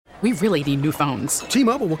We really need new phones.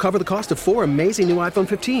 T-Mobile will cover the cost of 4 amazing new iPhone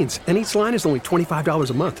 15s, and each line is only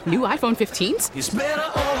 $25 a month. New iPhone 15s? It's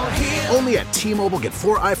better over here. Only at T-Mobile, get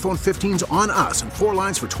 4 iPhone 15s on us and 4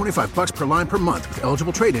 lines for $25 per line per month with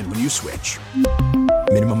eligible trade-in when you switch.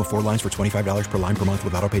 Minimum of 4 lines for $25 per line per month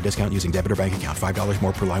with autopay discount using debit or bank account. $5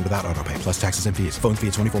 more per line without autopay, plus taxes and fees. Phone fee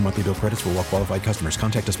at 24 monthly bill credits for well-qualified customers.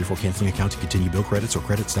 Contact us before canceling account to continue bill credits or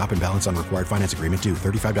credit stop and balance on required finance agreement due.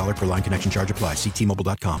 $35 per line connection charge applies. See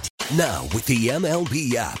T-Mobile.com. Now, with the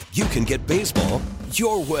MLB app, you can get baseball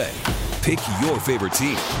your way. Pick your favorite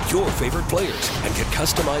team, your favorite players, and get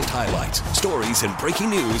customized highlights, stories, and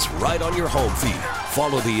breaking news right on your home feed.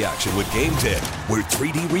 Follow the action with Game Day, where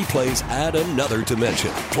 3D replays add another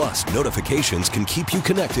dimension. Plus, notifications can keep you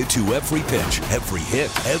connected to every pitch, every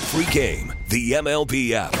hit, every game. The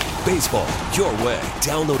MLB app. Baseball your way.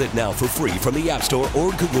 Download it now for free from the App Store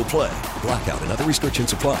or Google Play. Blackout and other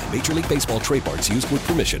restrictions apply. Major League Baseball trademarks used with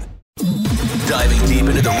permission. Diving deep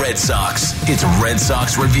into the Red Sox, it's Red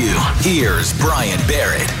Sox Review. Here's Brian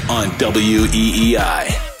Barrett on WEEI.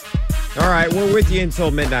 All right, we're with you until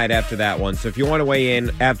midnight after that one. So if you want to weigh in,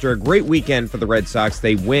 after a great weekend for the Red Sox,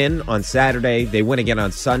 they win on Saturday, they win again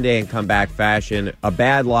on Sunday in comeback fashion. A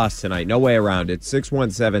bad loss tonight, no way around it.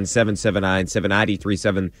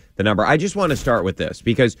 617-779-7937, the number. I just want to start with this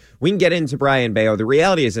because we can get into Brayan Bello. The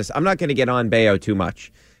reality is this, I'm not going to get on Bello too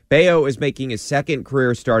much. Bello is making his second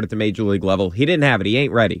career start at the major league level. He didn't have it. He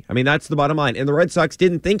ain't ready. I mean, that's the bottom line. And the Red Sox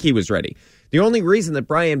didn't think he was ready. The only reason that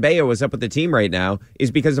Brayan Bello is up with the team right now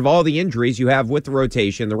is because of all the injuries you have with the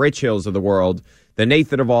rotation, the Rich Hills of the world, the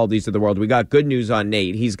Nathan Eovaldi's of the world. We got good news on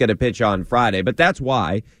Nate. He's going to pitch on Friday, but that's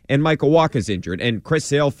why. And Michael Wacha's injured, and Chris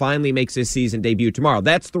Sale finally makes his season debut tomorrow.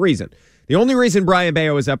 That's the reason. The only reason Brayan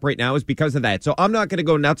Bello is up right now is because of that. So I'm not going to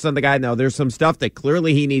go nuts on the guy now. There's some stuff that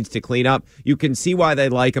clearly he needs to clean up. You can see why they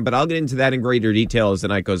like him, but I'll get into that in greater detail as the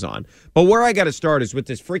night goes on. But where I got to start is with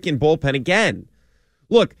this freaking bullpen again.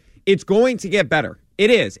 Look, it's going to get better.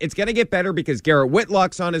 It is. It's going to get better because Garrett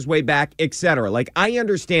Whitlock's on his way back, etc. Like, I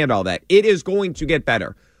understand all that. It is going to get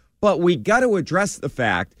better. But we got to address the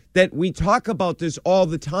fact that we talk about this all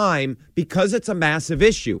the time because it's a massive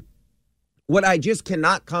issue. What I just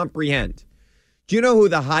cannot comprehend. Do you know who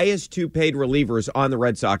the highest two paid relievers on the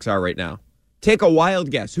Red Sox are right now? Take a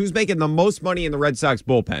wild guess. Who's making the most money in the Red Sox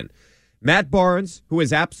bullpen? Matt Barnes, who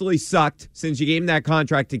has absolutely sucked since you gave him that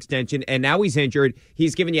contract extension, and now he's injured.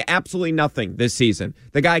 He's given you absolutely nothing this season.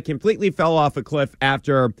 The guy completely fell off a cliff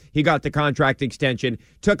after he got the contract extension.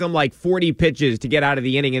 Took him like 40 pitches to get out of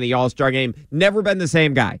the inning in the All-Star game. Never been the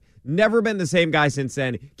same guy. Never been the same guy since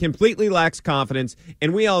then. Completely lacks confidence.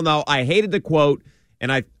 And we all know, I hated the quote,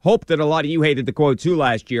 and I hope that a lot of you hated the quote too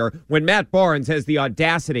last year, when Matt Barnes has the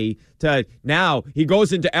audacity to, now he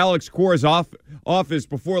goes into Alex Cora's office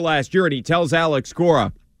before last year and he tells Alex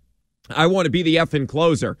Cora, I want to be the effing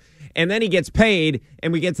closer. And then he gets paid,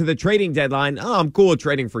 and we get to the trading deadline. Oh, I'm cool with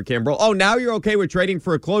trading for Kimbrel. Oh, now you're okay with trading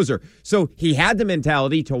for a closer. So he had the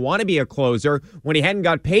mentality to want to be a closer when he hadn't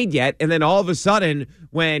got paid yet. And then all of a sudden,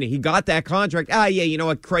 when he got that contract, yeah, you know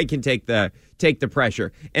what? Craig can take the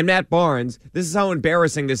pressure. And Matt Barnes, this is how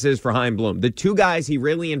embarrassing this is for Chaim Bloom. The two guys he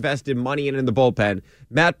really invested money in the bullpen,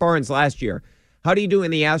 Matt Barnes last year. How do you do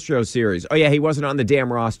in the Astros series? Oh, yeah, he wasn't on the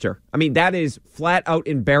damn roster. I mean, that is flat out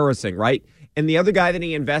embarrassing, right? And the other guy that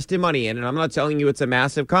he invested money in, and I'm not telling you it's a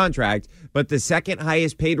massive contract, but the second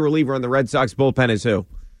highest paid reliever in the Red Sox bullpen is who?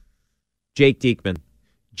 Jake Diekman.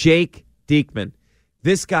 Jake Diekman.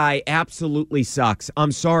 This guy absolutely sucks.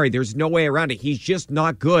 I'm sorry, there's no way around it. He's just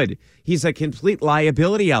not good. He's a complete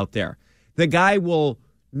liability out there. The guy will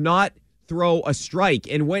not throw a strike,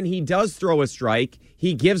 and when he does throw a strike,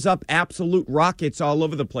 he gives up absolute rockets all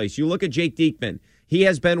over the place. You look at Jake Diekman. He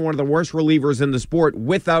has been one of the worst relievers in the sport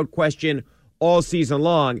without question all season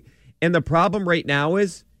long. And the problem right now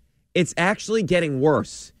is it's actually getting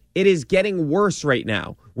worse. It is getting worse right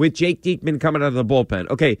now with Jake Diekman coming out of the bullpen.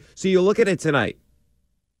 Okay, so you look at it tonight.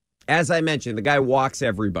 As I mentioned, the guy walks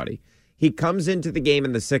everybody. He comes into the game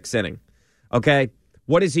in the 6th inning. Okay,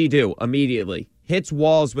 what does he do immediately? Hits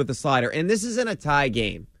walls with a slider. And this isn't a tie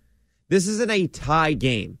game. This isn't a tie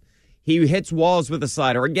game. He hits walls with a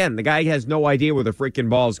slider. Again, the guy has no idea where the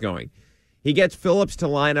freaking ball's going. He gets Phillips to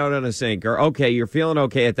line out on a sinker. Okay, you're feeling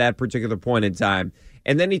okay at that particular point in time.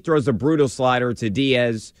 And then he throws a brutal slider to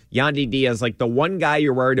Diaz, Yandy Diaz, like the one guy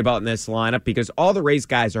you're worried about in this lineup because all the race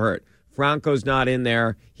guys are hurt. Franco's not in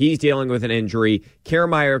there. He's dealing with an injury.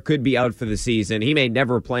 Kiermaier could be out for the season. He may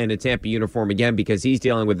never play in a Tampa uniform again because he's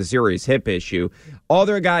dealing with a serious hip issue. All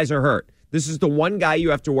their guys are hurt. This is the one guy you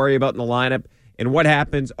have to worry about in the lineup. And what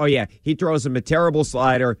happens? Oh, yeah, he throws him a terrible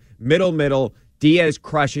slider, middle, Diaz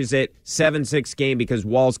crushes it, 7-6 game because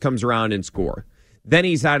Walls comes around and score. Then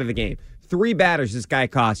he's out of the game. 3 batters this guy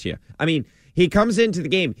costs you. I mean, he comes into the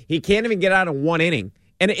game. He can't even get out of 1 inning.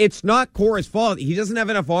 And it's not Cora's fault. He doesn't have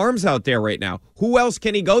enough arms out there right now. Who else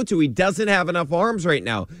can he go to? He doesn't have enough arms right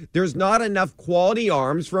now. There's not enough quality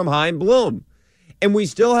arms from Chaim Bloom. And we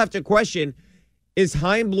still have to question, is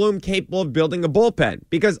Chaim Bloom capable of building a bullpen?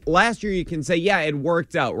 Because last year you can say, yeah, it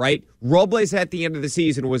worked out, right? Robles at the end of the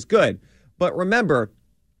season was good. But remember,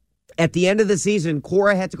 at the end of the season,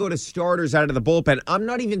 Cora had to go to starters out of the bullpen. I'm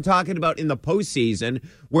not even talking about in the postseason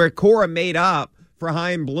where Cora made up for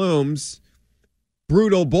Chaim Bloom's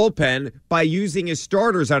brutal bullpen by using his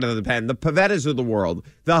starters out of the pen, the Pavettas of the world,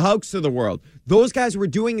 the Houks of the world. Those guys were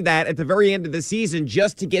doing that at the very end of the season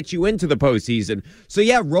just to get you into the postseason. So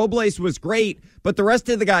yeah, Robles was great, but the rest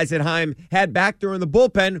of the guys that Chaim had back there in the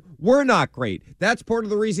bullpen were not great. That's part of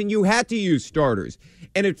the reason you had to use starters.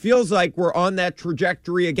 And it feels like we're on that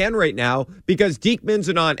trajectory again right now because Diekman's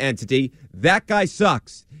a non-entity. That guy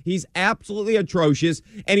sucks. He's absolutely atrocious,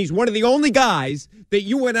 and he's one of the only guys that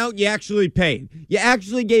you went out and you actually paid. You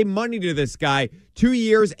actually gave money to this guy, 2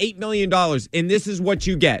 years, $8 million, and this is what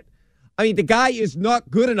you get. I mean, the guy is not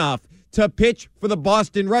good enough to pitch for the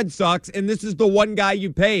Boston Red Sox, and this is the one guy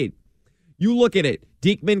you paid. You look at it,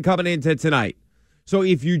 Diekman coming into tonight. So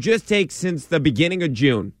if you just take since the beginning of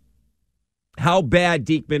June, how bad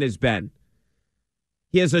Diekman has been.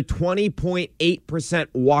 He has a 20.8%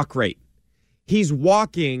 walk rate. He's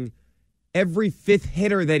walking every 5th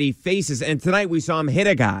hitter that he faces. And tonight we saw him hit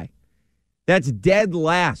a guy. That's dead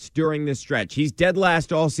last during this stretch. He's dead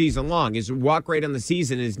last all season long. His walk rate on the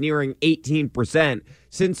season is nearing 18%.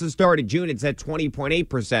 Since the start of June, it's at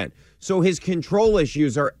 20.8%. So his control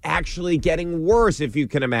issues are actually getting worse, if you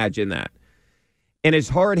can imagine that. And his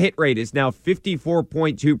hard hit rate is now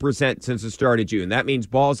 54.2% since the start of June. That means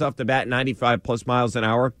balls off the bat, 95 plus miles an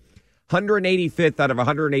hour. 185th out of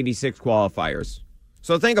 186 qualifiers.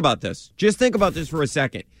 So think about this. Just think about this for a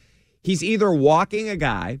second. He's either walking a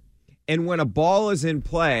guy, and when a ball is in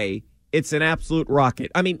play, it's an absolute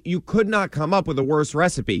rocket. I mean, you could not come up with a worse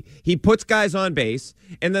recipe. He puts guys on base,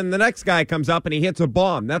 and then the next guy comes up and he hits a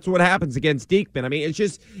bomb. That's what happens against Diekman. I mean,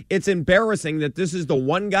 it's embarrassing that this is the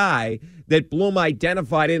one guy that Bloom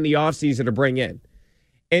identified in the offseason to bring in.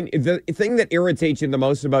 And the thing that irritates you the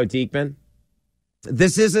most about Diekman,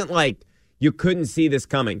 this isn't like you couldn't see this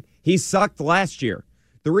coming. He sucked last year.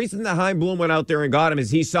 The reason that Chaim Bloom went out there and got him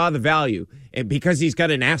is he saw the value. And because he's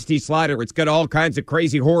got a nasty slider, it's got all kinds of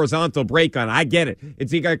crazy horizontal break on it. I get it.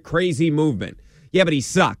 He got crazy movement. Yeah, but he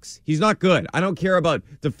sucks. He's not good. I don't care about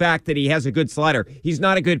the fact that he has a good slider. He's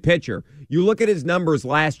not a good pitcher. You look at his numbers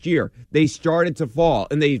last year. They started to fall,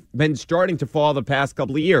 and they've been starting to fall the past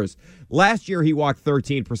couple of years. Last year, he walked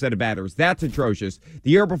 13% of batters. That's atrocious.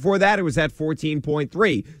 The year before that, it was at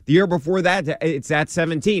 14.3. The year before that, it's at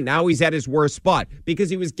 17. Now he's at his worst spot because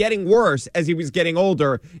he was getting worse as he was getting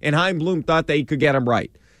older, and Chaim Bloom thought that he could get him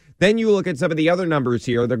right. Then you look at some of the other numbers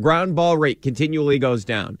here. The ground ball rate continually goes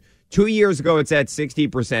down. 2 years ago, it's at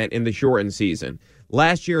 60% in the shortened season.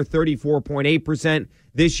 Last year, 34.8%.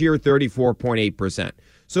 This year, 34.8%.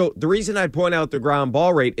 So the reason I point out the ground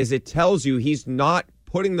ball rate is it tells you he's not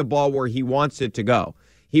putting the ball where he wants it to go.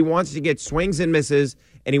 He wants to get swings and misses,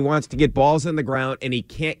 and he wants to get balls in the ground, and he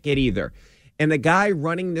can't get either. And the guy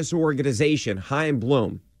running this organization, Chaim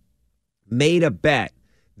Bloom, made a bet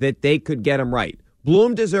that they could get him right.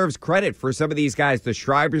 Bloom deserves credit for some of these guys, the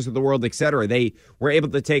Schreibers of the world, etc. They were able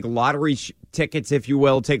to take lottery tickets, if you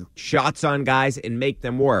will, take shots on guys and make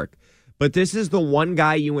them work. But this is the one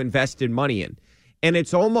guy you invested money in. And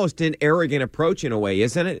it's almost an arrogant approach in a way,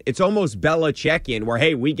 isn't it? It's almost Belichickian, where,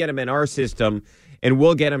 hey, we get him in our system and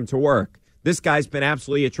we'll get him to work. This guy's been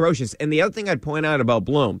absolutely atrocious. And the other thing I'd point out about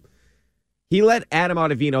Bloom, he let Adam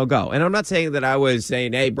Ottavino go. And I'm not saying that I was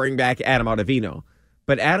saying, hey, bring back Adam Ottavino.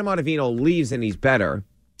 But Adam Ottavino leaves and he's better.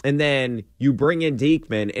 And then you bring in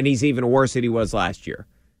Diekman and he's even worse than he was last year.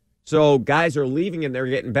 So guys are leaving and they're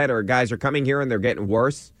getting better. Guys are coming here and they're getting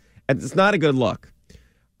worse. And it's not a good look.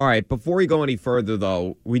 All right, before we go any further,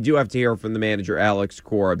 though, we do have to hear from the manager, Alex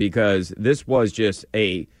Cora, because this was just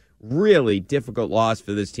a really difficult loss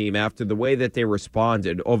for this team after the way that they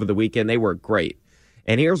responded over the weekend. They were great.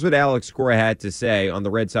 And here's what Alex Cora had to say on the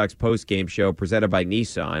Red Sox postgame show presented by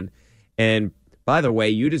Nissan. And by the way,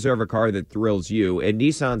 you deserve a car that thrills you, and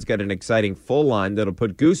Nissan's got an exciting full line that'll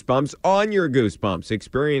put goosebumps on your goosebumps.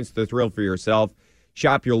 Experience the thrill for yourself.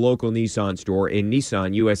 Shop your local Nissan store in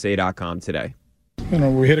NissanUSA.com today. You know,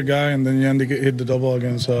 we hit a guy, and then Yandy hit the double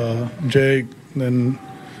against Jake. Then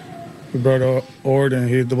we brought Ord and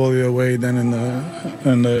he hit the ball the other way. Then in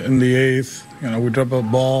the eighth, we drop a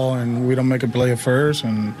ball and we don't make a play at first,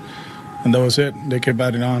 and that was it. They kept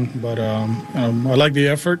batting on, but I like the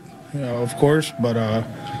effort, of course, but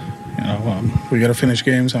we got to finish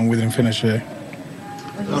games, and we didn't finish today.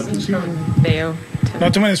 What do you see from Bello?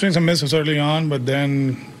 Not too many swings and misses early on, but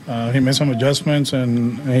then he made some adjustments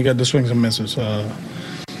and he got the swings and misses.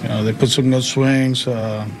 They put some good swings.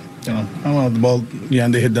 I don't know the ball. Yeah,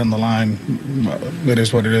 and they hit down the line. It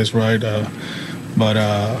is what it is, right? But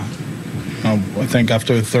I think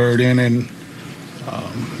after the third inning,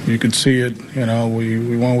 you could see it.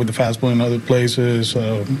 We went with the fastball in other places.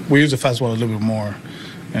 We used the fastball a little bit more,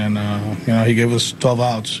 and he gave us 12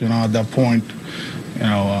 outs. At that point,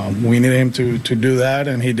 we needed him to do that,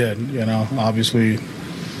 and he did. Obviously,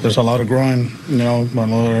 there's a lot of growing, a lot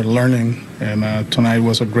of learning, and tonight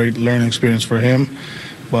was a great learning experience for him.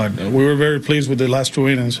 But we were very pleased with the last two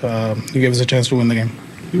innings. He gave us a chance to win the game.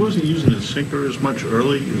 He wasn't using his sinker as much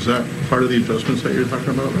early. Is that part of the adjustments that you're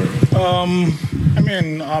talking about?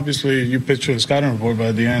 Obviously, you pitch to the scouting report, but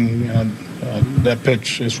at the end, that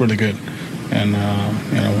pitch is really good. And,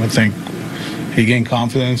 I think he gained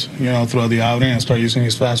confidence, throughout the outing and started using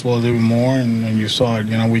his fastball a little bit more. And you saw it,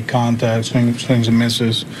 weak contact, swings and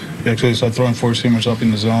misses. He actually started throwing four-seamers up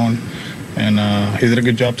in the zone. And he did a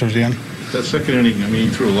good job towards the end. That second inning, he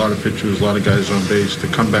threw a lot of pitches, a lot of guys on base to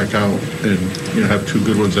come back out and, have two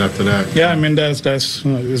good ones after that. Yeah, that's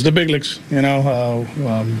it's the big leagues, Yeah,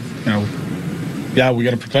 we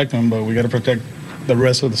got to protect them, but we got to protect the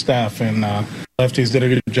rest of the staff. And lefties did a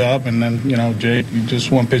good job. And then, Jake, just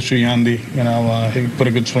one pitch to Yandy, he put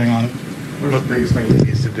a good swing on it. What's the biggest thing he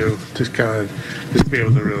needs to do? Just be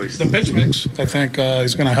able to really... The pitch mix, I think,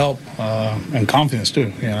 is going to help, and confidence,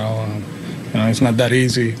 too, it's not that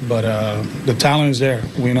easy, but the talent is there.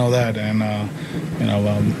 We know that, and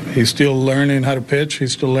he's still learning how to pitch.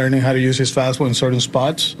 He's still learning how to use his fastball in certain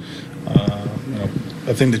spots.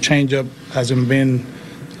 I think the changeup hasn't been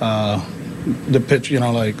the pitch.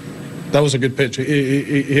 That was a good pitch.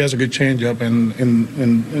 He has a good changeup, and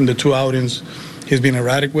in the two outings, he's been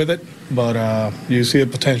erratic with it. But you see the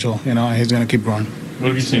potential, and he's going to keep growing. What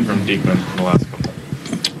have you seen from Diekman in the last couple?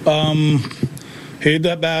 He hit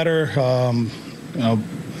that batter.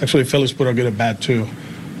 Actually, Phillips put a good at bat too.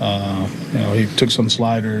 He took some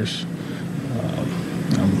sliders,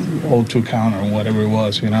 0-2 count or whatever it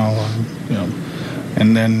was. And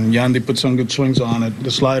then Yandy put some good swings on it.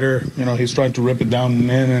 The slider, he's trying to rip it down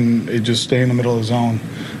and in, and it just stay in the middle of the zone.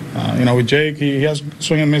 With Jake, he has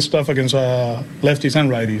swing and miss stuff against lefties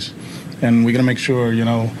and righties, and we got to make sure,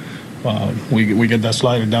 we get that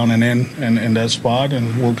slider down and in that spot,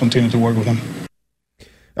 and we'll continue to work with him.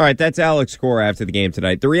 All right, that's Alex Cora after the game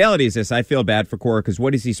tonight. The reality is this: I feel bad for Cora because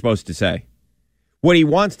what is he supposed to say? What he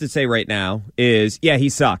wants to say right now is, yeah, he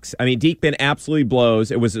sucks. Diekman absolutely blows.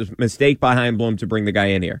 It was a mistake by Chaim Bloom to bring the guy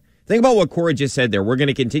in here. Think about what Cora just said there. We're going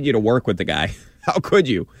to continue to work with the guy. How could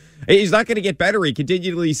you? He's not going to get better. He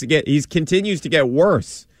continues to get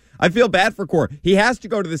worse. I feel bad for Cora. He has to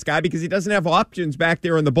go to this guy because he doesn't have options back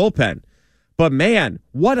there in the bullpen. But man,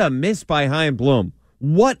 what a miss by Chaim Bloom.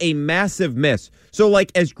 What a massive miss. So,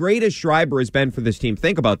 as great as Schreiber has been for this team,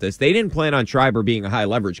 think about this. They didn't plan on Schreiber being a high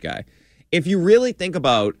leverage guy. If you really think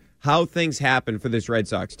about how things happen for this Red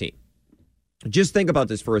Sox team, just think about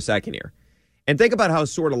this for a second here. And think about how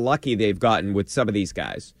sort of lucky they've gotten with some of these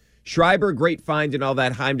guys. Schreiber, great find and all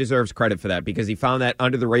that. Chaim deserves credit for that because he found that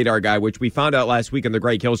under-the-radar guy, which we found out last week on the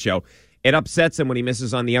Greg Hill Show. It upsets him when he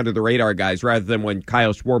misses on the under-the-radar guys rather than when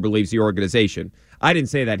Kyle Schwarber leaves the organization. I didn't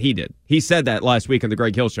say that, he did. He said that last week on the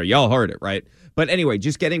Greg Hill Show. Y'all heard it, right? But anyway,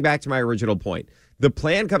 just getting back to my original point. The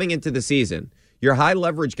plan coming into the season, your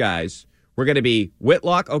high-leverage guys were going to be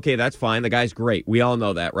Whitlock. Okay, that's fine. The guy's great. We all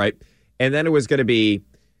know that, right? And then it was going to be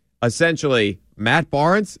essentially Matt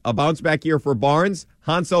Barnes, a bounce-back year for Barnes.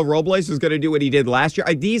 Hansel Robles was going to do what he did last year.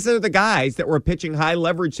 These are the guys that were pitching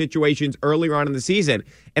high-leverage situations earlier on in the season.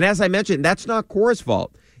 And as I mentioned, that's not Cora's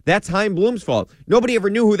fault. That's Chaim Bloom's fault. Nobody ever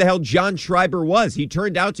knew who the hell John Schreiber was. He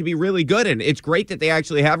turned out to be really good, and it's great that they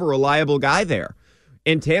actually have a reliable guy there.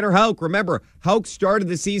 And Tanner Houck, remember, Houck started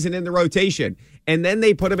the season in the rotation, and then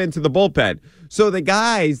they put him into the bullpen. So the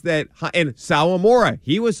guys and Sawamura,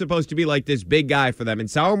 he was supposed to be like this big guy for them, and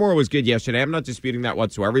Sawamura was good yesterday. I'm not disputing that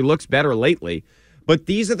whatsoever. He looks better lately. But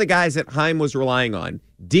these are the guys that Chaim was relying on,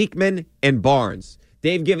 Diekman and Barnes.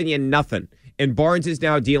 They've given you nothing. And Barnes is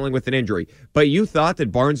now dealing with an injury. But you thought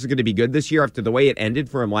that Barnes was going to be good this year after the way it ended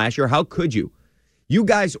for him last year? How could you? You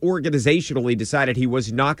guys organizationally decided he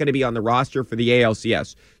was not going to be on the roster for the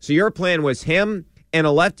ALCS. So your plan was him and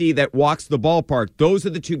a lefty that walks the ballpark. Those are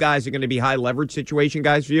the two guys that are going to be high leverage situation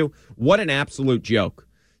guys for you. What an absolute joke.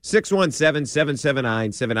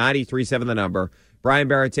 617-779-7937, the number. Brian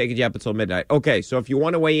Barrett taking you up until midnight. Okay, so if you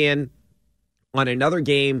want to weigh in on another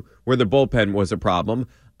game where the bullpen was a problem,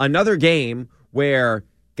 another game where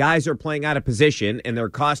guys are playing out of position and they're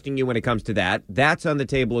costing you when it comes to that, that's on the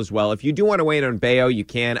table as well. If you do want to weigh in on Bello, you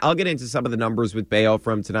can. I'll get into some of the numbers with Bello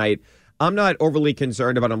from tonight. I'm not overly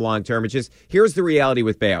concerned about him long term. It's just, here's the reality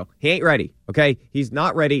with Bello. He ain't ready, okay? He's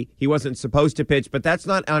not ready. He wasn't supposed to pitch, but that's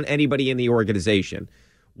not on anybody in the organization.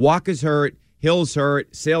 Walker's hurt. Hill's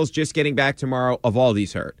hurt. Sale's just getting back tomorrow.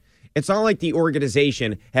 Evaldi's hurt. It's not like the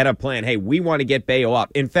organization had a plan. Hey, we want to get Bello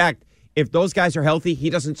up. In fact, if those guys are healthy, he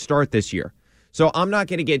doesn't start this year. So I'm not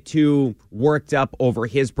going to get too worked up over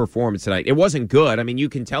his performance tonight. It wasn't good. I mean, you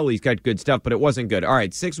can tell he's got good stuff, but it wasn't good. All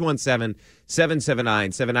right,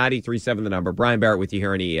 617-779-7937, the number. Brian Barrett with you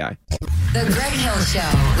here on EEI. The Greg Hill Show,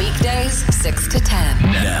 weekdays 6 to 10.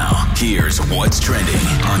 Now, here's what's trending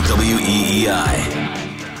on WEEI.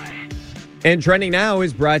 And Trending Now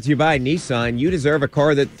is brought to you by Nissan. You deserve a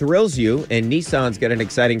car that thrills you, and Nissan's got an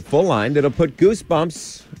exciting full line that'll put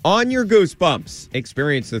goosebumps on your goosebumps.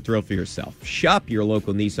 Experience the thrill for yourself. Shop your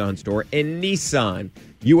local Nissan store and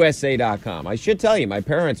NissanUSA.com. I should tell you, my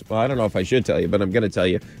parents, well, I don't know if I should tell you, but I'm going to tell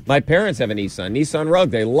you. My parents have a Nissan Rogue.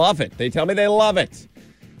 They love it. They tell me they love it.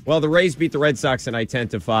 Well, the Rays beat the Red Sox tonight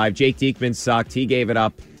 10-5. Jake Diekman sucked. He gave it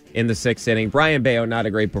up in the sixth inning. Brian Bello, not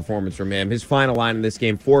a great performance from him. His final line in this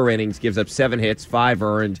game, 4 innings, gives up 7 hits, 5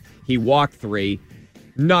 earned. He walked 3.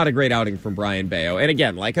 Not a great outing from Brian Bello. And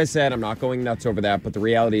again, like I said, I'm not going nuts over that, but the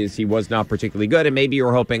reality is he was not particularly good. And maybe you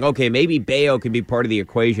were hoping, okay, maybe Bello can be part of the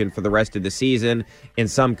equation for the rest of the season in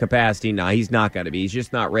some capacity. No, he's not going to be. He's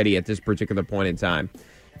just not ready at this particular point in time.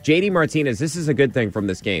 JD Martinez, this is a good thing from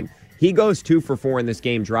this game. He goes 2 for 4 in this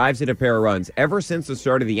game, drives it a pair of runs. Ever since the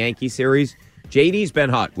start of the Yankee series, JD's been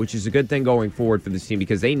hot, which is a good thing going forward for this team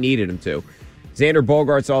because they needed him to. Xander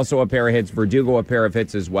Bogaerts also a pair of hits. Verdugo a pair of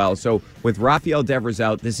hits as well. So with Rafael Devers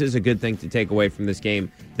out, this is a good thing to take away from this game.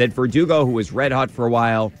 That Verdugo, who was red hot for a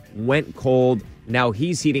while, went cold. Now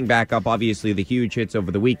he's heating back up. Obviously, the huge hits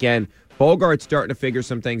over the weekend. Bogaerts starting to figure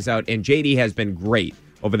some things out. And JD has been great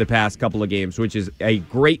over the past couple of games, which is a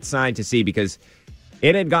great sign to see because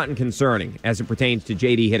it had gotten concerning as it pertains to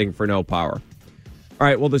JD hitting for no power. All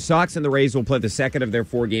right, well, the Sox and the Rays will play the second of their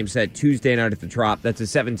 4-game set Tuesday night at the Trop. That's a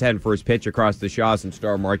 7:10 first pitch across the Shaw's and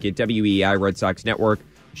Star Market, WEEI Red Sox Network.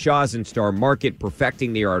 Shaw's and Star Market,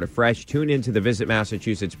 perfecting the art of fresh. Tune into the Visit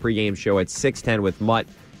Massachusetts pregame show at 6:10 with Mutt.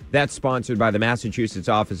 That's sponsored by the Massachusetts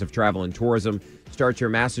Office of Travel and Tourism. Start your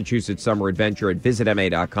Massachusetts summer adventure at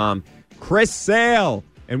visitma.com. Chris Sale.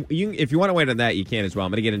 And if you want to wait on that, you can as well.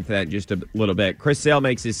 I'm going to get into that in just a little bit. Chris Sale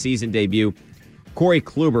makes his season debut. Corey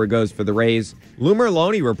Kluber goes for the Rays. Lou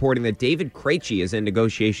Merloni reporting that David Krejci is in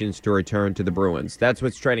negotiations to return to the Bruins. That's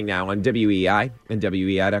what's trending now on WEEI and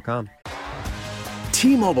WEEI.com.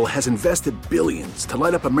 T-Mobile has invested billions to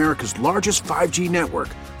light up America's largest 5G network,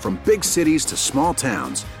 from big cities to small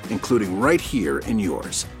towns, including right here in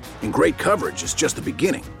yours. And great coverage is just the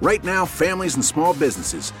beginning. Right now, families and small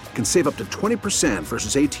businesses can save up to 20%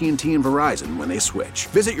 versus AT&T and Verizon when they switch.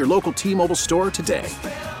 Visit your local T-Mobile store today.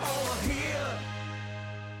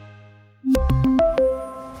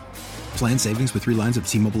 Plan savings with 3 lines of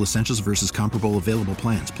T-Mobile Essentials versus comparable available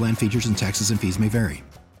plans. Plan features and taxes and fees may vary.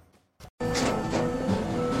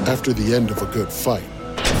 After the end of a good fight,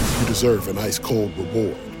 you deserve an ice-cold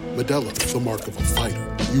reward. Modelo is the mark of a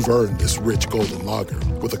fighter. You've earned this rich golden lager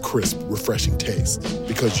with a crisp, refreshing taste.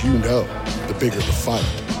 Because you know, the bigger the fight,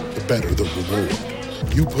 the better the reward.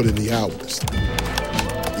 You put in the hours,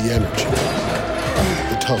 the energy,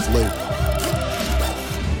 the tough labor.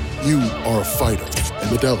 You are a fighter,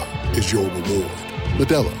 and Modelo is your reward.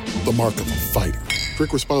 Modelo, the mark of a fighter.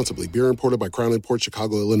 Drink responsibly. Beer imported by Crown Imports,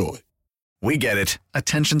 Chicago, Illinois. We get it.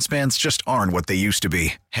 Attention spans just aren't what they used to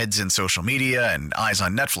be. Heads in social media and eyes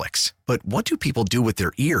on Netflix. But what do people do with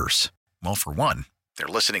their ears? Well, for one, they're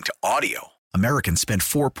listening to audio. Americans spend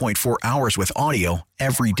 4.4 hours with audio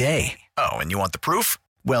every day. Oh, and you want the proof?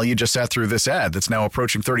 Well, you just sat through this ad that's now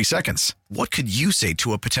approaching 30 seconds. What could you say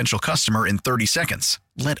to a potential customer in 30 seconds?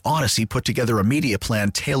 Let Odyssey put together a media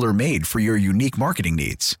plan tailor-made for your unique marketing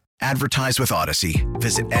needs. Advertise with Odyssey.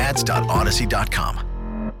 Visit ads.odyssey.com.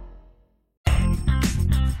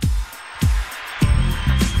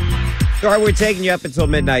 All right, we're taking you up until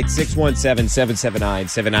midnight,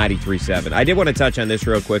 617-779-7937. I did want to touch on this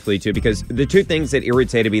real quickly, too, because the two things that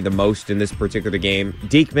irritated me the most in this particular game,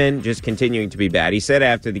 Diekman just continuing to be bad. He said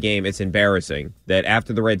after the game it's embarrassing that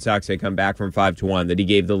after the Red Sox had come back from 5-1, that he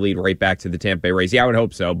gave the lead right back to the Tampa Bay Rays. Yeah, I would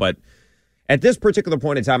hope so, but At this particular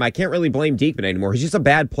point in time, I can't really blame Diekman anymore. He's just a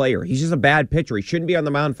bad player. He's just a bad pitcher. He shouldn't be on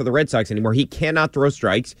the mound for the Red Sox anymore. He cannot throw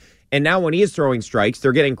strikes. And now when he is throwing strikes,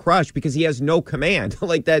 they're getting crushed because he has no command.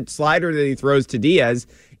 Like that slider that he throws to Diaz,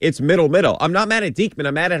 it's middle. I'm not mad at Diekman.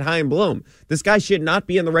 I'm mad at Chaim Bloom. This guy should not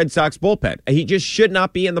be in the Red Sox bullpen. He just should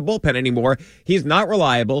not be in the bullpen anymore. He's not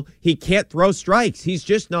reliable. He can't throw strikes. He's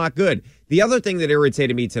just not good. The other thing that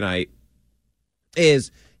irritated me tonight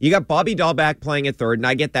is you got Bobby Dahlbeck playing at third, and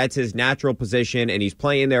I get that's his natural position, and he's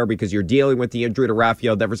playing there because you're dealing with the injury to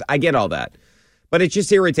Rafael Devers. I get all that. But it's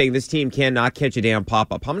just irritating. This team cannot catch a damn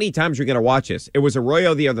pop-up. How many times are you going to watch this? It was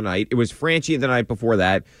Arroyo the other night. It was Franchy the night before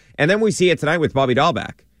that. And then we see it tonight with Bobby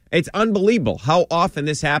Dahlbeck. It's unbelievable how often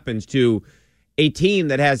this happens to a team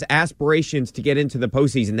that has aspirations to get into the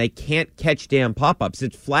postseason. They can't catch damn pop-ups.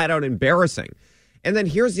 It's flat out embarrassing. And then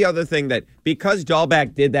here's the other thing that because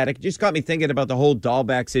Dahlbeck did that, it just got me thinking about the whole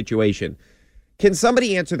Dahlbeck situation. Can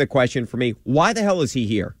somebody answer the question for me? Why the hell is he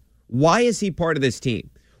here? Why is he part of this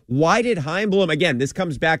team? Why did Chaim Bloom, again, this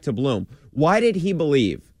comes back to Bloom, why did he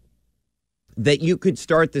believe that you could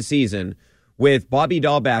start the season with Bobby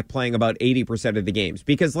Dahlbeck playing about 80% of the games?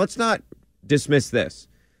 Because let's not dismiss this.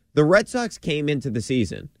 The Red Sox came into the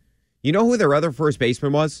season. You know who their other first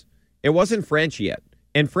baseman was? It wasn't Franchy yet.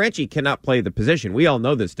 And Franchy cannot play the position. We all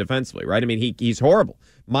know this defensively, right? I mean, he's horrible.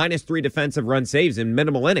 -3 defensive run saves in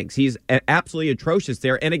minimal innings. He's absolutely atrocious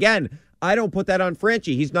there. And again, I don't put that on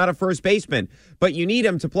Franchy. He's not a first baseman. But you need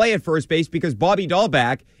him to play at first base because Bobby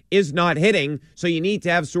Dahlbeck is not hitting, so you need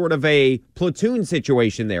to have sort of a platoon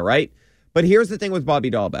situation there, right? But here's the thing with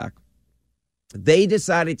Bobby Dahlbeck. They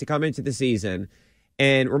decided to come into the season,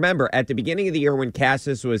 and remember, at the beginning of the year when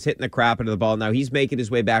Cassis was hitting the crap out of the ball, now he's making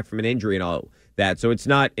his way back from an injury and all that, so it's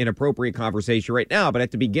not an appropriate conversation right now, but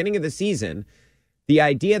at the beginning of the season, the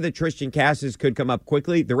idea that Tristan Cassis could come up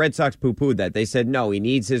quickly, the Red Sox poo-pooed that. They said, no, he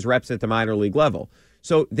needs his reps at the minor league level.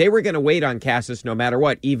 So they were going to wait on Cassis no matter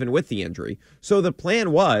what, even with the injury. So the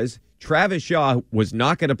plan was Travis Shaw was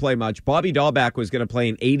not going to play much. Bobby Dahlbeck was going to play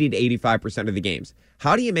in 80 to 85% of the games.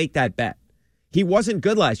 How do you make that bet? He wasn't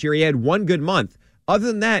good last year. He had one good month. Other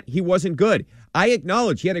than that, he wasn't good. I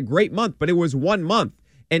acknowledge he had a great month, but it was 1 month.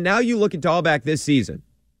 And now you look at Dahlbeck this season.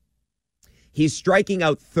 He's striking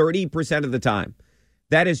out 30% of the time.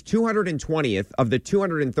 That is 220th of the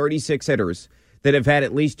 236 hitters that have had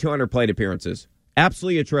at least 200 plate appearances.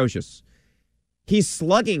 Absolutely atrocious. He's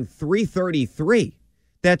slugging .333.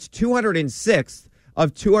 That's 206th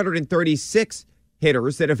of 236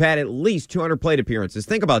 hitters that have had at least 200 plate appearances.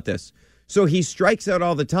 Think about this. So he strikes out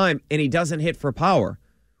all the time, and he doesn't hit for power.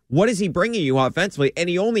 What is he bringing you offensively? And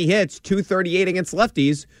he only hits .238 against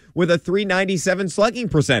lefties with a .397 slugging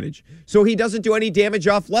percentage. So he doesn't do any damage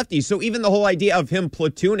off lefties. So even the whole idea of him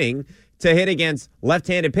platooning to hit against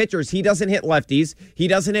left-handed pitchers, he doesn't hit lefties. He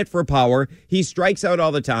doesn't hit for power. He strikes out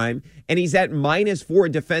all the time. And he's at -4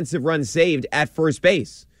 defensive runs saved at first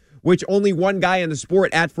base, which only one guy in the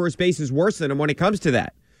sport at first base is worse than him when it comes to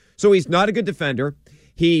that. So he's not a good defender.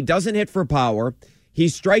 He doesn't hit for power. He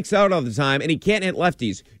strikes out all the time, and he can't hit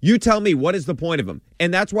lefties. You tell me, what is the point of him?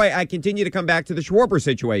 And that's why I continue to come back to the Schwarber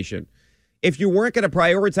situation. If you weren't going to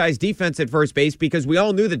prioritize defense at first base, because we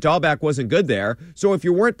all knew that Dahlbeck wasn't good there, so if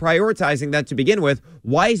you weren't prioritizing that to begin with,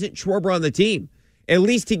 why isn't Schwarber on the team? At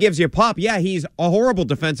least he gives you pop. Yeah, he's a horrible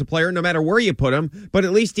defensive player no matter where you put him, but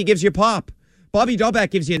at least he gives you pop. Bobby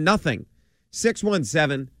Dahlbeck gives you nothing.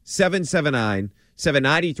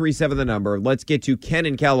 617-779-7937 the number. Let's get to Ken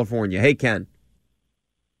in California. Hey, Ken.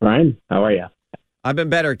 Brian, how are you? I've been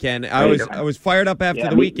better, Ken. I was fired up after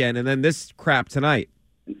the weekend, and then this crap tonight.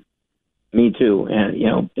 Me too. And,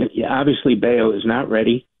 obviously Bayo is not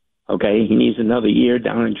ready. Okay, he needs another year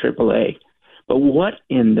down in AAA. But what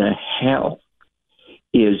in the hell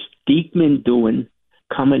is Diekman doing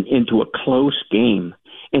coming into a close game?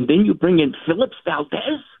 And then you bring in Phillips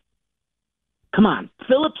Valdez? Come on,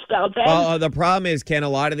 Phillips Valdez. Well, the problem is, Ken, a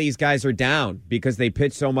lot of these guys are down because they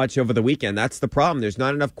pitched so much over the weekend. That's the problem. There's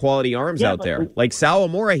not enough quality arms out there. Like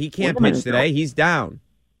Sawamura, he can't pitch today. He's down.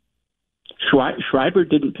 Schreiber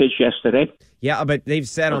didn't pitch yesterday. Yeah, but they've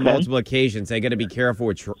said on multiple occasions they got to be careful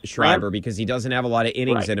with Schreiber because he doesn't have a lot of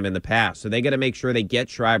innings in him in the past. So they got to make sure they get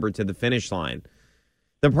Schreiber to the finish line.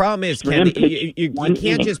 The problem is, Ken, you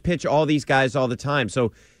can't just pitch all these guys all the time.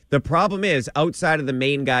 So the problem is, outside of the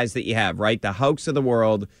main guys that you have, right, the Houks of the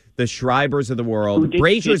world, the Schreibers of the world,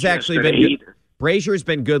 Brazier's actually been good. Brazier's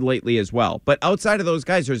been good lately as well. But outside of those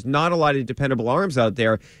guys, there's not a lot of dependable arms out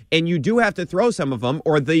there, and you do have to throw some of them,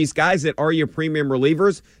 or these guys that are your premium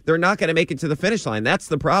relievers, they're not going to make it to the finish line. That's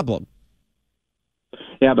the problem.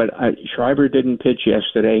 Yeah, but Schreiber didn't pitch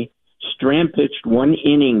yesterday. Strand pitched 1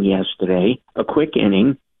 inning yesterday, a quick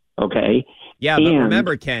inning, okay? Yeah, but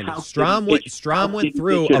remember, Ken, Strom went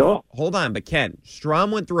through. Hold on, but Ken,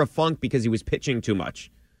 Strom went through a funk because he was pitching too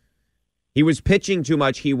much. He was pitching too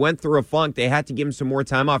much. He went through a funk. They had to give him some more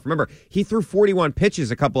time off. Remember, he threw 41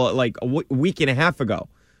 pitches a week and a half ago,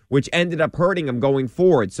 which ended up hurting him going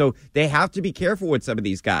forward. So they have to be careful with some of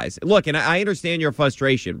these guys. Look, and I understand your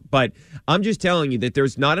frustration, but I'm just telling you that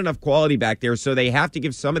there's not enough quality back there, so they have to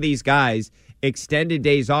give some of these guys extended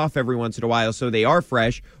days off every once in a while so they are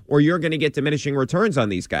fresh, or you're going to get diminishing returns on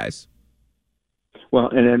these guys. Well,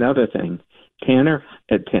 and another thing, Tanner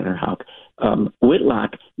Houck,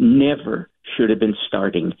 Whitlock never should have been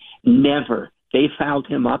starting. Never. They fouled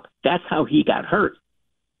him up. That's how he got hurt.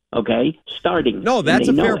 Okay? Starting. No, that's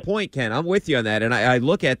a fair point, Ken. I'm with you on that. And I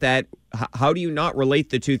look at that. How do you not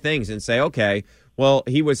relate the two things and say, okay, well,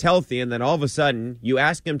 he was healthy, and then all of a sudden you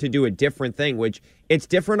ask him to do a different thing, which it's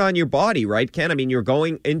different on your body, right, Ken? I mean, you're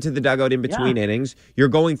going into the dugout in between innings. You're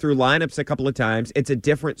going through lineups a couple of times. It's a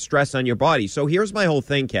different stress on your body. So here's my whole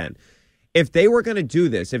thing, Ken. If they were going to do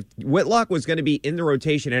this, if Whitlock was going to be in the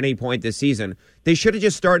rotation at any point this season, they should have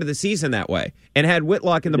just started the season that way and had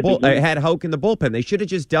Whitlock in the had Houck in the bullpen. They should have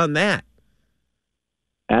just done that.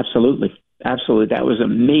 Absolutely. That was a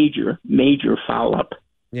major foul up.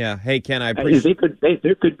 Yeah. Hey, Ken, I appreciate.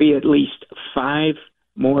 There could be at least 5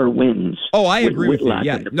 more wins. Oh, I agree with you.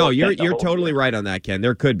 Yeah. No, you're totally right on that, Ken.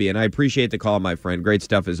 There could be, and I appreciate the call, my friend. Great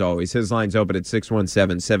stuff as always. His line's open at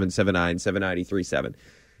 617-779-7937.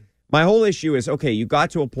 My whole issue is, okay, you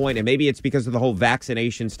got to a point, and maybe it's because of the whole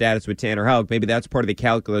vaccination status with Tanner Houck. Maybe that's part of the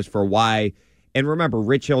calculus for why. And remember,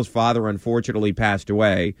 Rich Hill's father unfortunately passed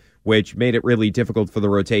away, which made it really difficult for the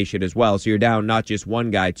rotation as well. So you're down not just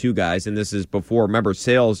one guy, 2 guys, and this is before, remember,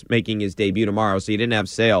 Sale's making his debut tomorrow, so you didn't have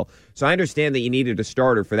Sale. So I understand that you needed a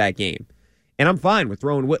starter for that game. And I'm fine with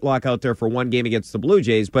throwing Whitlock out there for one game against the Blue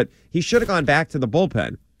Jays, but he should have gone back to the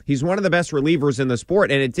bullpen. He's one of the best relievers in the sport,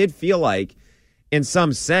 and it did feel like, in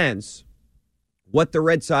some sense, what the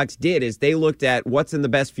Red Sox did is they looked at what's in the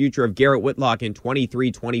best future of Garrett Whitlock in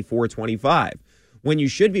 23, 24, 25, when you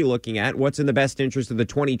should be looking at what's in the best interest of the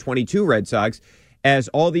 2022 Red Sox, as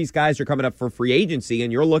all these guys are coming up for free agency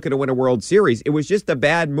and you're looking to win a World Series. It was just a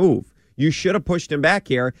bad move. You should have pushed him back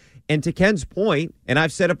here. And to Ken's point, and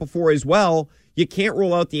I've said it before as well, you can't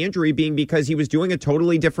rule out the injury being because he was doing a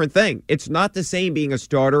totally different thing. It's not the same being a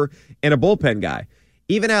starter and a bullpen guy.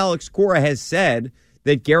 Even Alex Cora has said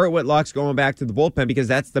that Garrett Whitlock's going back to the bullpen because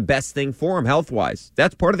that's the best thing for him health-wise.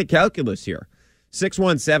 That's part of the calculus here.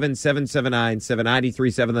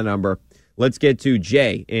 617-779-7937, the number. Let's get to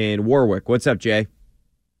Jay in Warwick. What's up, Jay?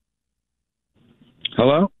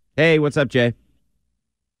 Hello? Hey, what's up, Jay?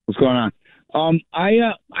 What's going on?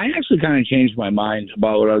 I actually kind of changed my mind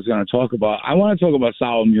about what I was going to talk about. I want to talk about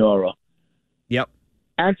Sal Miura. Yep.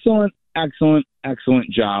 Excellent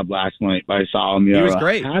job last night by Sal Miura. He was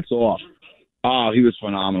great. Hats off. Oh, he was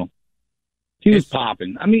phenomenal. He was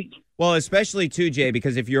popping. I mean, well, especially too, Jay,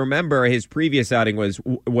 because if you remember, his previous outing was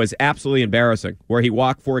absolutely embarrassing, where he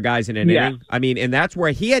walked 4 guys in an inning. I mean, and that's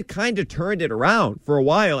where he had kind of turned it around for a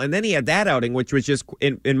while, and then he had that outing, which was just,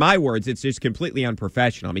 in my words, it's just completely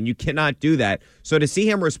unprofessional. I mean, you cannot do that. So to see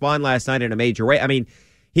him respond last night in a major way, I mean,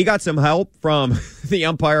 he got some help from the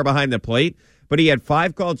umpire behind the plate, but he had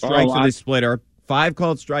 5 called strikes with his splitter, 5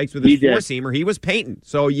 called strikes with his four-seamer. He was painting,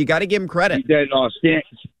 so you got to give him credit. He did.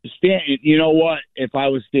 Stanton, you know what? If I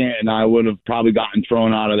was Stanton, I would have probably gotten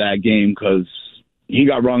thrown out of that game because he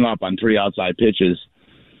got rung up on 3 outside pitches.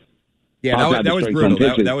 Yeah, that was brutal.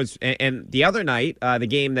 That was, and the other night, the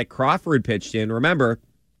game that Crawford pitched in, remember,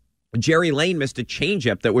 Jerry Lane missed a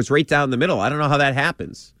changeup that was right down the middle. I don't know how that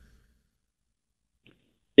happens.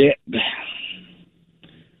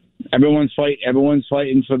 Everyone's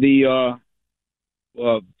fighting for the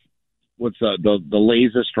what's the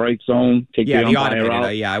laser strike zone? Take the umpire out.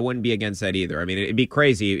 I wouldn't be against that either. I mean, it'd be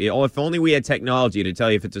crazy. If only we had technology to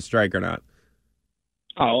tell you if it's a strike or not.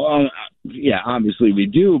 Oh, yeah, obviously we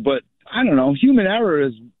do, but I don't know. Human error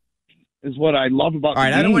is what I love about. All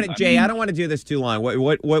right, the game. I don't want to do this too long.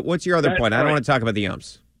 What's your other point? I don't want to talk about the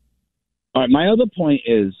umps. All right, my other point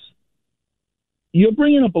is you're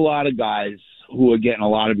bringing up a lot of guys who are getting a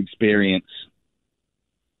lot of experience.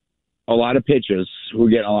 A lot of pitchers who are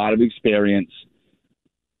getting a lot of experience.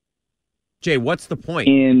 Jay, what's the point?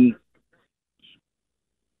 In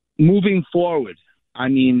moving forward, I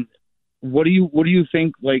mean, what do you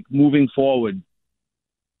think, like, moving forward,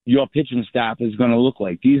 your pitching staff is going to look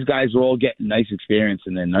like? These guys are all getting nice experience,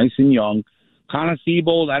 and they're nice and young. Connor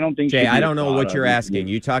Siebold, I don't think... Jay, I don't know what you're asking.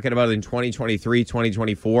 You talking about in 2023,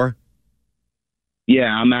 2024? Yeah,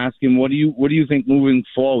 I'm asking, what do you think moving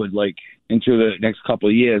forward, like, into the next couple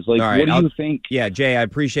of years. Like, All right, what do you think? Yeah, Jay, I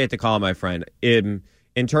appreciate the call, my friend.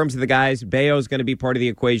 In terms of the guys, Bayo's going to be part of the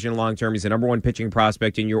equation long term. He's the number one pitching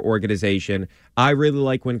prospect in your organization. I really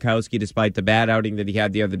like Winkowski, despite the bad outing that he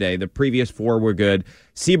had the other day. The previous 4 were good.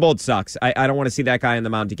 Seabold sucks. I don't want to see that guy on the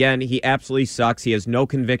mound again. He absolutely sucks. He has no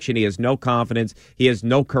conviction. He has no confidence. He has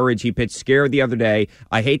no courage. He pitched scared the other day.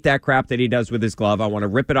 I hate that crap that he does with his glove. I want to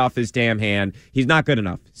rip it off his damn hand. He's not good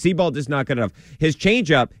enough. Seabold is not good enough. His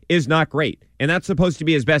changeup is not great. And that's supposed to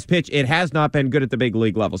be his best pitch. It has not been good at the big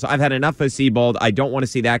league level. So I've had enough of Seabold. I don't want to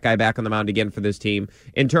see that guy back on the mound again for this team.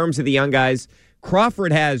 In terms of the young guys,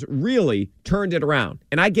 Crawford has really turned it around.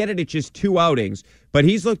 And I get it, it's just 2 outings, but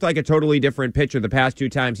he's looked like a totally different pitcher the past 2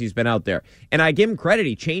 times he's been out there. And I give him credit.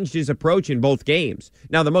 He changed his approach in both games.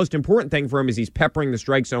 Now, the most important thing for him is he's peppering the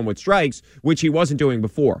strike zone with strikes, which he wasn't doing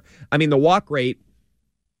before. I mean, the walk rate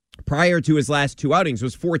prior to his last 2 outings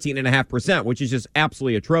was 14.5%, which is just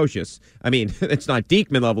absolutely atrocious. I mean, it's not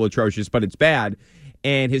Diekman level atrocious, but it's bad.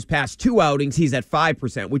 And his past 2 outings, he's at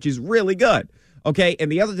 5%, which is really good. Okay,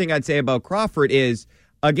 and the other thing I'd say about Crawford is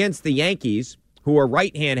against the Yankees, who are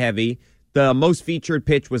right-hand heavy, the most featured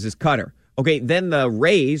pitch was his cutter. Okay, then the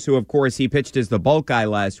Rays, who of course he pitched as the bulk guy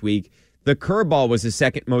last week, the curveball was his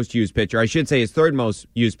second most used pitcher. I should say his third most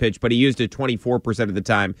used pitch, but he used it 24% of the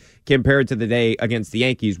time compared to the day against the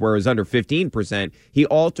Yankees, where it was under 15%. He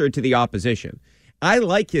altered to the opposition. I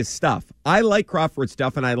like his stuff. I like Crawford's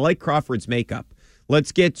stuff, and I like Crawford's makeup.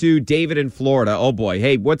 Let's get to David in Florida. Oh, boy.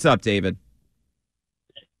 Hey, what's up, David?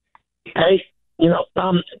 Hey,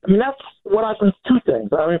 I mean, that's what happens. 2 things.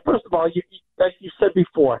 I mean, first of all, like you said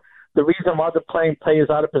before, the reason why they're playing players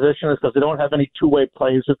out of position is because they don't have any two-way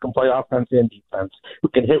players who can play offense and defense, who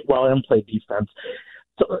can hit well and play defense.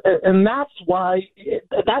 So, and that's why.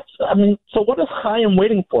 So what is Chaim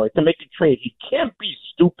waiting for to make a trade? He can't be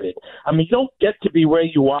stupid. I mean, you don't get to be where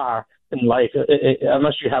you are in life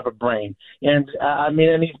unless you have a brain. And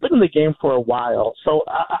and he's been in the game for a while. So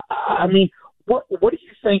What do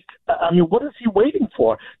you think? I mean, what is he waiting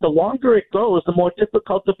for? The longer it goes, the more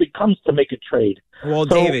difficult it becomes to make a trade. Well,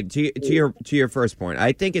 so, David, to your first point,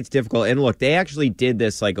 I think it's difficult. And look, they actually did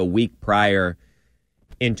this like a week prior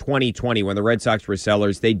in 2020 when the Red Sox were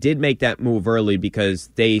sellers. They did make that move early because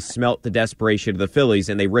they smelt the desperation of the Phillies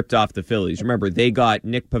and they ripped off the Phillies. Remember, they got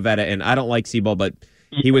Nick Pivetta, and I don't like Seabold, but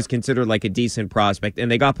he was considered like a decent prospect.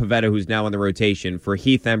 And they got Pivetta, who's now in the rotation, for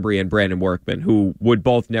Heath Embry and Brandon Workman, who would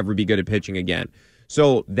both never be good at pitching again.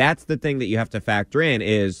 So that's the thing that you have to factor in,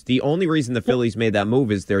 is the only reason the Phillies made that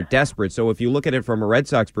move is they're desperate. So if you look at it from a Red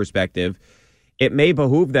Sox perspective, it may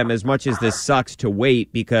behoove them, as much as this sucks, to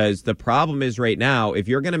wait, because the problem is right now, if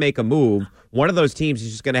you're going to make a move, one of those teams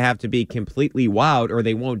is just going to have to be completely wowed, or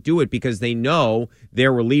they won't do it because they know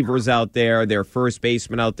their relievers out there, their first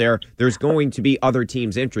baseman out there, there's going to be other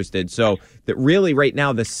teams interested. So that really right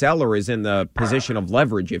now the seller is in the position of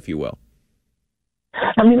leverage, if you will.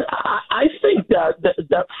 I mean, I think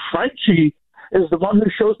that Frenchie is the one who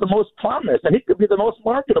shows the most promise, and he could be the most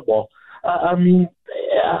marketable. Or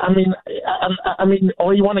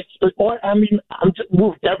you want to,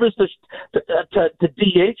 move Devers to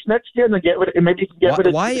DH next year, and then get rid of, maybe you can get rid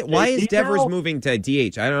of. Why is Devers moving to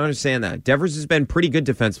DH? I don't understand that. Devers has been pretty good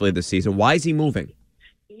defensively this season. Why is he moving?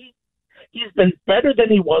 He's been better than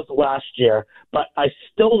he was last year, but I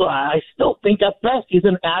still think at best he's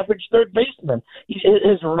an average third baseman.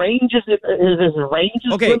 His range is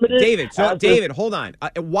okay, limited. David. So David, hold on.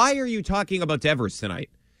 Why are you talking about Devers tonight?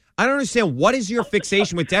 I don't understand. What is your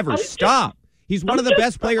fixation with Devers? Stop. He's one of the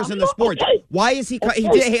best players in the sport. Okay. Why is he?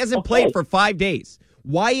 He hasn't played for 5 days.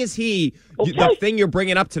 Why is he the thing you're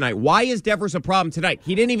bringing up tonight? Why is Devers a problem tonight?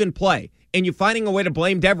 He didn't even play, and you're finding a way to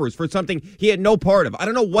blame Devers for something he had no part of. I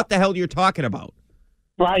don't know what the hell you're talking about.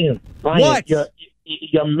 Brian, what?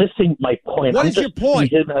 You're missing my point. What is your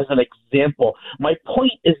point? Him as an example. My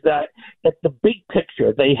point is that at the big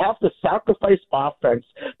picture, they have to sacrifice offense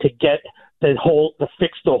to get to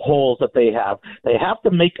fix the holes that they have. They have to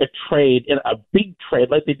make a trade, in a big trade,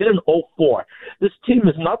 like they did in 2004. This team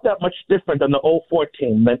is not that much different than the 2004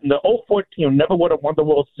 team. The 2004 team never would have won the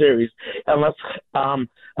World Series unless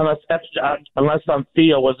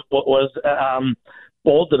Theo was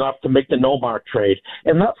bold enough to make the Nomar trade.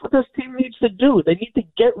 And that's what this team needs to do. They need to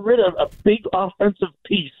get rid of a big offensive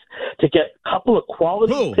piece to get a couple of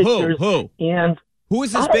quality pitchers. Who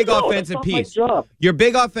is this big offensive piece? Your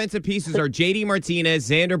big offensive pieces are J.D. Martinez,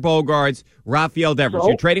 Xander Bogaerts, Rafael Devers.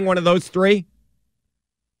 You're trading one of those 3?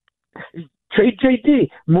 Trade J.D.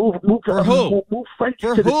 Move for who? Move French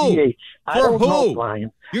for to who? the DH. For I don't who? know,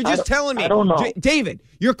 Brian. You're just telling me. I don't know. David,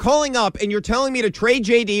 you're calling up and you're telling me to trade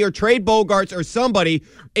J.D. or trade Bogaerts or somebody,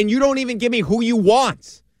 and you don't even give me who you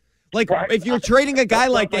want. Like, if you're trading a guy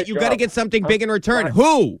like that, you got to get something big in return.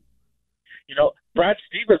 Who? You know, Brad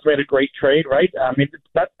Stevens made a great trade, right? I mean,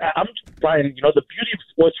 I'm Brian. You know, the beauty of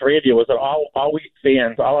sports radio is that all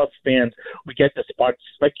us fans, we get to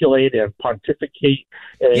speculate and pontificate.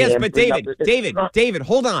 Yes, but David,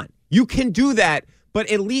 hold on. You can do that,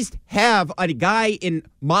 but at least have a guy in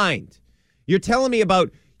mind. You're telling me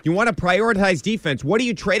about you want to prioritize defense. What are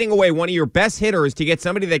you trading away? One of your best hitters to get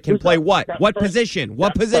somebody that can play what? What position?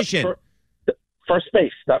 What position? First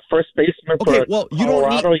base, that first baseman. Okay, well, you don't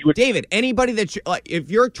need David. Anybody that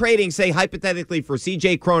if you're trading, say hypothetically for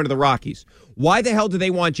C.J. Cron to the Rockies, why the hell do they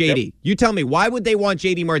want J.D.? Yep. You tell me, why would they want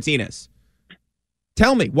J.D. Martinez?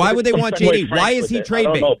 Tell me, why would they want J.D.? Why is he trade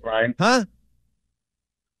bait? I don't know, Brian. Huh?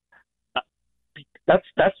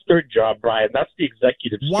 That's their job, Brian. That's the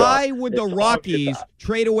executive's job. Why would the Rockies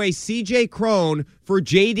trade away C.J. Cron for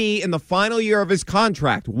J.D. in the final year of his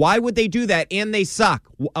contract? Why would they do that? And they suck.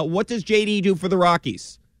 What does J.D. do for the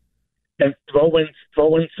Rockies? And throw in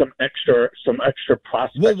some extra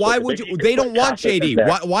prospects. Well, why would you? They don't want J.D.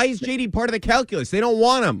 Why is J.D. part of the calculus? They don't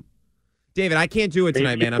want him. David, I can't do it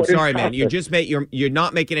tonight, man. I'm sorry, man. You're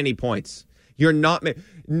not making any points. You're not.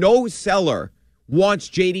 No seller wants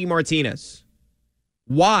J.D. Martinez.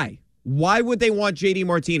 Why? Why would they want J.D.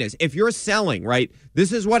 Martinez? If you're selling, right,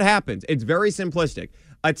 this is what happens. It's very simplistic.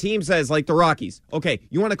 A team says, like the Rockies, okay,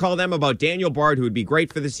 you want to call them about Daniel Bard, who would be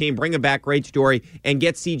great for this team, bring him back, great story, and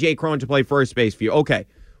get C.J. Cron to play first base for you. Okay,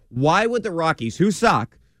 why would the Rockies, who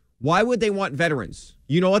suck, why would they want veterans?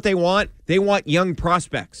 You know what they want? They want young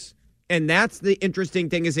prospects. And that's the interesting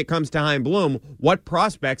thing as it comes to Chaim Bloom. What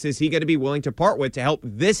prospects is he going to be willing to part with to help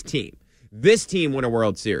this team win a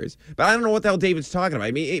World Series? But I don't know what the hell David's talking about.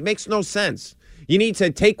 I mean, it makes no sense. You need to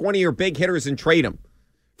take one of your big hitters and trade him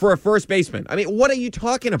for a first baseman. I mean, what are you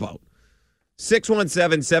talking about?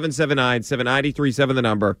 617-779-7937, the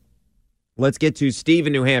number. Let's get to Steve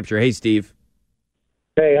in New Hampshire. Hey, Steve.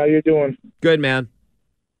 Hey, how you doing? Good, man.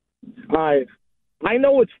 Hi. I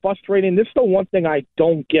know it's frustrating. This is the one thing I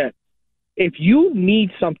don't get. If you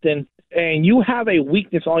need something and you have a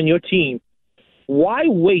weakness on your team, why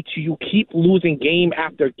wait till you keep losing game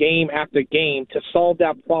after game after game to solve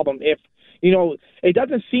that problem? If, you know, it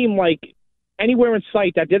doesn't seem like anywhere in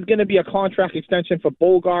sight that there's going to be a contract extension for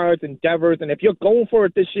Bogaerts and Devers, and if you're going for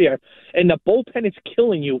it this year and the bullpen is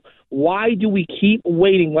killing you, why do we keep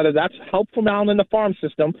waiting, whether that's help from out in the farm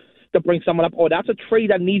system to bring someone up, or that's a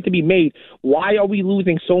trade that needs to be made? Why are we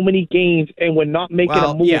losing so many games and we're not making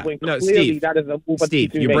a move? Yeah. When no, clearly Steve, that is a move.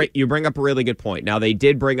 Steve, you bring up a really good point. Now, they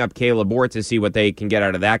did bring up Caleb Orr to see what they can get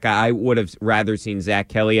out of that guy. I would have rather seen Zach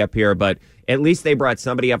Kelly up here, but at least they brought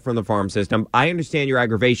somebody up from the farm system. I understand your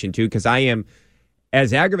aggravation, too, because I am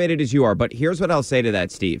as aggravated as you are, but here's what I'll say to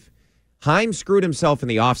that, Steve. Chaim screwed himself in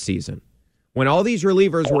the offseason. When all these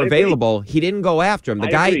relievers were available, he didn't go after him.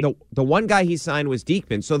 The one guy he signed was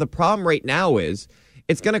Diekman. So the problem right now is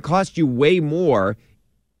it's going to cost you way more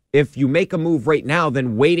if you make a move right now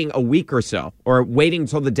than waiting a week or so, or waiting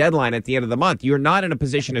until the deadline at the end of the month. You're not in a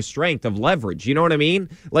position of strength, of leverage. You know what I mean?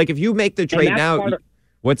 Like, if you make the trade now,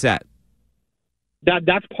 what's that?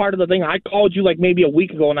 That's part of the thing. I called you like maybe a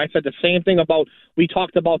week ago, and I said the same thing about, we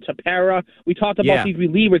talked about Tepera. We talked about these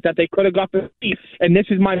relievers that they could have got for free, and this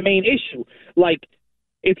is my main issue. Like,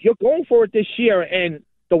 if you're going for it this year and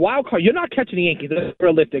the wild card, you're not catching the Yankees. That's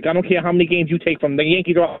realistic. I don't care how many games you take from them. The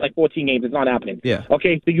Yankees are like 14 games. It's not happening. Yeah.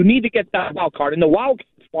 Okay, so you need to get that wild card. And the wild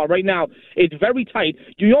spot right now is very tight.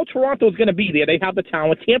 You know Toronto's going to be there. They have the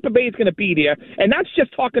talent. Tampa Bay is going to be there. And that's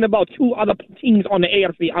just talking about two other teams on the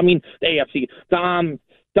AFC. I mean, the AFC.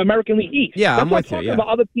 The American League East. Yeah, that's I'm with you. Talking about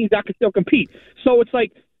other teams that can still compete. So it's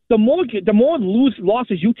like, the more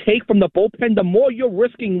losses you take from the bullpen, the more you're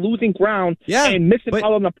risking losing ground and missing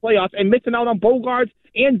out on the playoffs and missing out on Bogaerts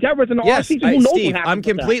and Devers in the offseason. Who knows Steve, what happens? I'm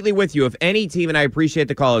completely with you. If any team, and I appreciate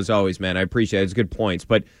the call as always, man. I appreciate it. It's good points.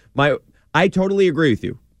 But I totally agree with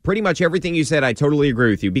you. Pretty much everything you said, I totally agree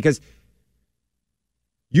with you, because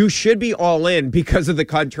you should be all in because of the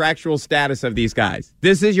contractual status of these guys.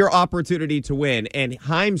 This is your opportunity to win, and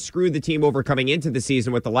Chaim screwed the team over coming into the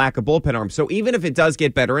season with the lack of bullpen arms. So even if it does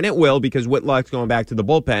get better, and it will because Whitlock's going back to the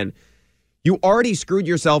bullpen, you already screwed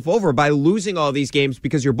yourself over by losing all these games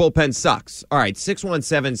because your bullpen sucks. All right,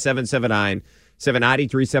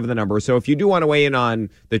 617-779-7937, the number. So if you do want to weigh in on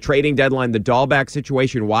the trading deadline, the Dahlback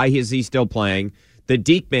situation, why is he still playing? The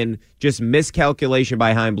Diekman, just miscalculation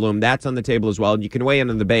by Chaim Bloom, that's on the table as well. You can weigh in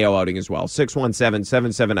on the Bayo outing as well.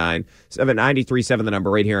 617-779-7937, the number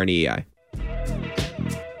right here on EEI.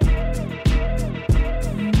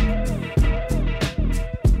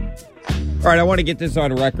 All right, I want to get this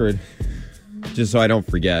on record just so I don't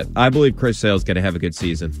forget. I believe Chris Sale's going to have a good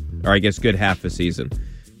season. or I guess good half a season.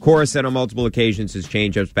 Cora said on multiple occasions his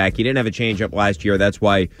changeup's back. He didn't have a changeup last year. That's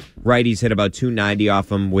why righties hit about 290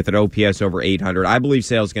 off him with an OPS over 800. I believe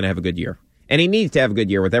Sale's going to have a good year. And he needs to have a good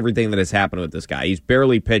year with everything that has happened with this guy. He's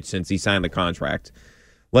barely pitched since he signed the contract.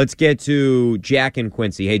 Let's get to Jack and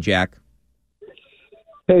Quincy. Hey, Jack.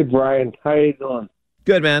 Hey, Brian. How you doing?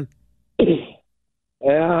 Good, man.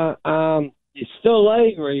 Yeah, you're still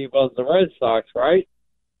angry about the Red Sox, right?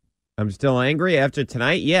 I'm still angry after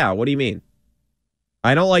tonight? Yeah, what do you mean?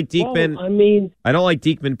 I don't like Diekman. Well, I don't like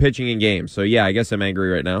Diekman pitching in games. So, yeah, I guess I'm angry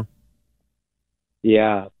right now.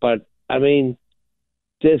 Yeah, but,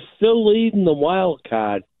 they're still leading the wild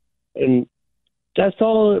card, and that's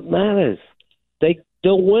all that matters.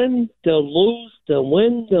 They'll win, they'll lose, they'll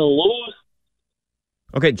win, they'll lose.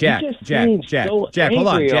 Okay, Jack, hold on, Jack.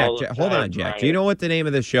 Hold on, Jack. Brian. Do you know what the name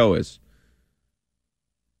of the show is?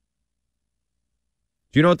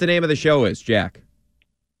 Do you know what the name of the show is, Jack?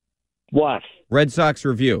 What? Red Sox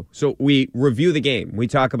Review. So we review the game. We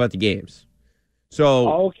talk about the games.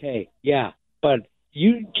 So okay, yeah, but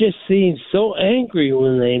you just seem so angry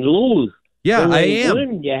when they lose. Yeah, when they I am.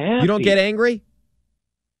 Win, you're happy. You don't get angry?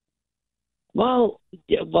 Well,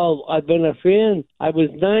 I've been a fan. I was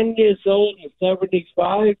 9 years old in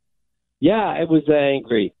 75. Yeah, I was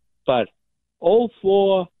angry. But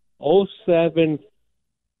 04, 07,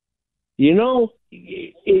 All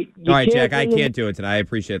right, Jack, I can't do it tonight. I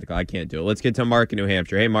appreciate the call. I can't do it. Let's get to Mark in New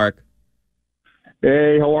Hampshire. Hey, Mark.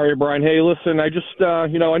 Hey, how are you, Brian? Hey, listen, I just, I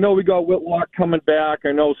know we got Whitlock coming back.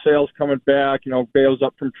 I know Sale's coming back. Bayo's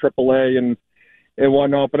up from AAA and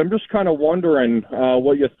whatnot. But I'm just kind of wondering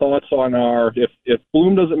what your thoughts on are if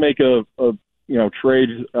Bloom doesn't make a trade,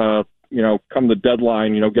 come the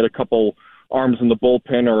deadline, get a couple arms in the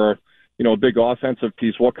bullpen or a big offensive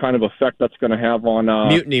piece. What kind of effect that's going to have on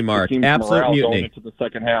mutiny, Mark? Absolute mutiny going into the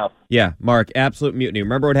second half. Yeah, Mark, absolute mutiny.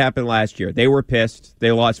 Remember what happened last year? They were pissed.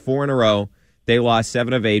 They lost 4 in a row. They lost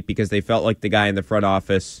 7 of 8 because they felt like the guy in the front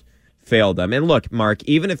office failed them. And look, Mark,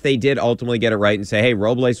 even if they did ultimately get it right and say, hey,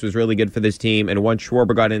 Robles was really good for this team, and once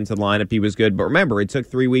Schwarber got into the lineup, he was good. But remember, it took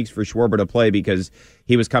 3 weeks for Schwarber to play because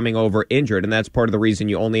he was coming over injured, and that's part of the reason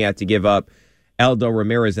you only had to give up Aldo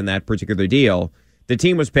Ramirez in that particular deal. The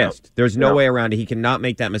team was pissed. There's no way around it. He cannot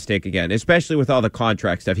make that mistake again, especially with all the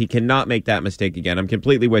contract stuff. He cannot make that mistake again. I'm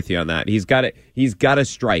completely with you on that. He's got to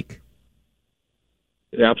strike.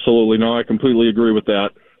 Absolutely. No, I completely agree with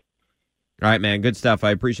that. All right, man. Good stuff.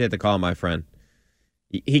 I appreciate the call, my friend.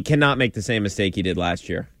 He cannot make the same mistake he did last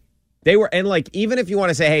year. They were, and even if you want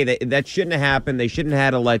to say, hey, that shouldn't have happened, they shouldn't have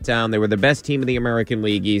had a letdown. They were the best team in the American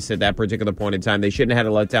League East at that particular point in time. They shouldn't have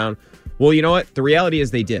had a letdown. Well, you know what? The reality is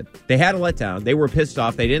they did. They had a letdown. They were pissed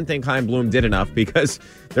off. They didn't think Chaim Bloom did enough because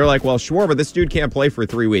they're like, well, Schwarber, this dude can't play for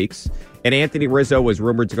 3 weeks. And Anthony Rizzo was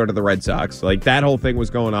rumored to go to the Red Sox. That whole thing was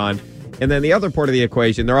going on. And then the other part of the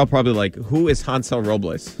equation, they're all probably like, who is Hansel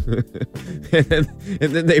Robles? and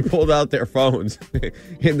then they pulled out their phones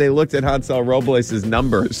and they looked at Hansel Robles'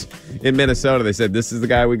 numbers in Minnesota. They said, this is the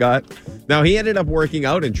guy we got. Now, he ended up working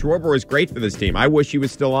out, and Schwarber was great for this team. I wish he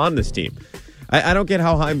was still on this team. I don't get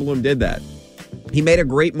how Chaim Bloom did that. He made a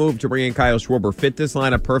great move to bring in Kyle Schwarber, fit this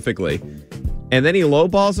lineup perfectly. And then he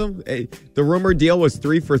lowballs him. The rumored deal was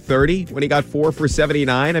 3 for $30 when he got 4 for $79.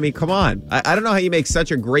 I mean, come on. I don't know how you make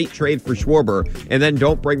such a great trade for Schwarber and then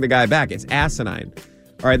don't bring the guy back. It's asinine.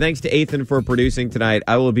 All right, thanks to Ethan for producing tonight.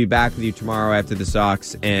 I will be back with you tomorrow after the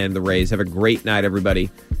Sox and the Rays. Have a great night, everybody.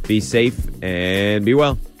 Be safe and be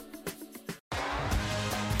well.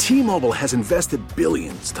 T-Mobile has invested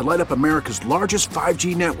billions to light up America's largest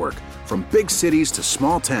 5G network, from big cities to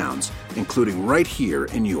small towns, including right here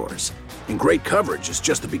in yours. And great coverage is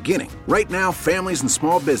just the beginning. Right now, families and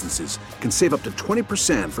small businesses can save up to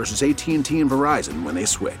 20% versus AT&T and Verizon when they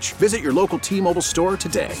switch. Visit your local T-Mobile store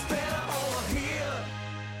today.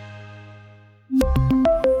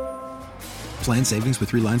 Plan savings with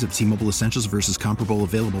 3 lines of T-Mobile Essentials versus comparable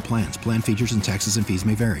available plans. Plan features and taxes and fees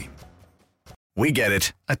may vary. We get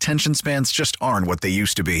it. Attention spans just aren't what they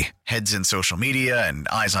used to be. Heads in social media and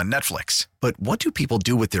eyes on Netflix. But what do people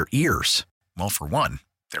do with their ears? Well, for one,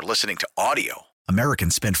 they're listening to audio.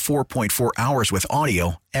 Americans spend 4.4 hours with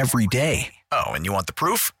audio every day. Oh, and you want the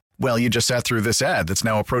proof? Well, you just sat through this ad that's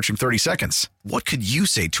now approaching 30 seconds. What could you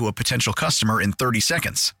say to a potential customer in 30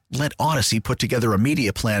 seconds? Let Odyssey put together a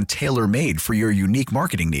media plan tailor-made for your unique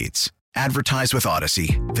marketing needs. Advertise with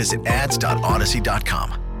Odyssey. Visit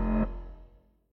ads.odyssey.com.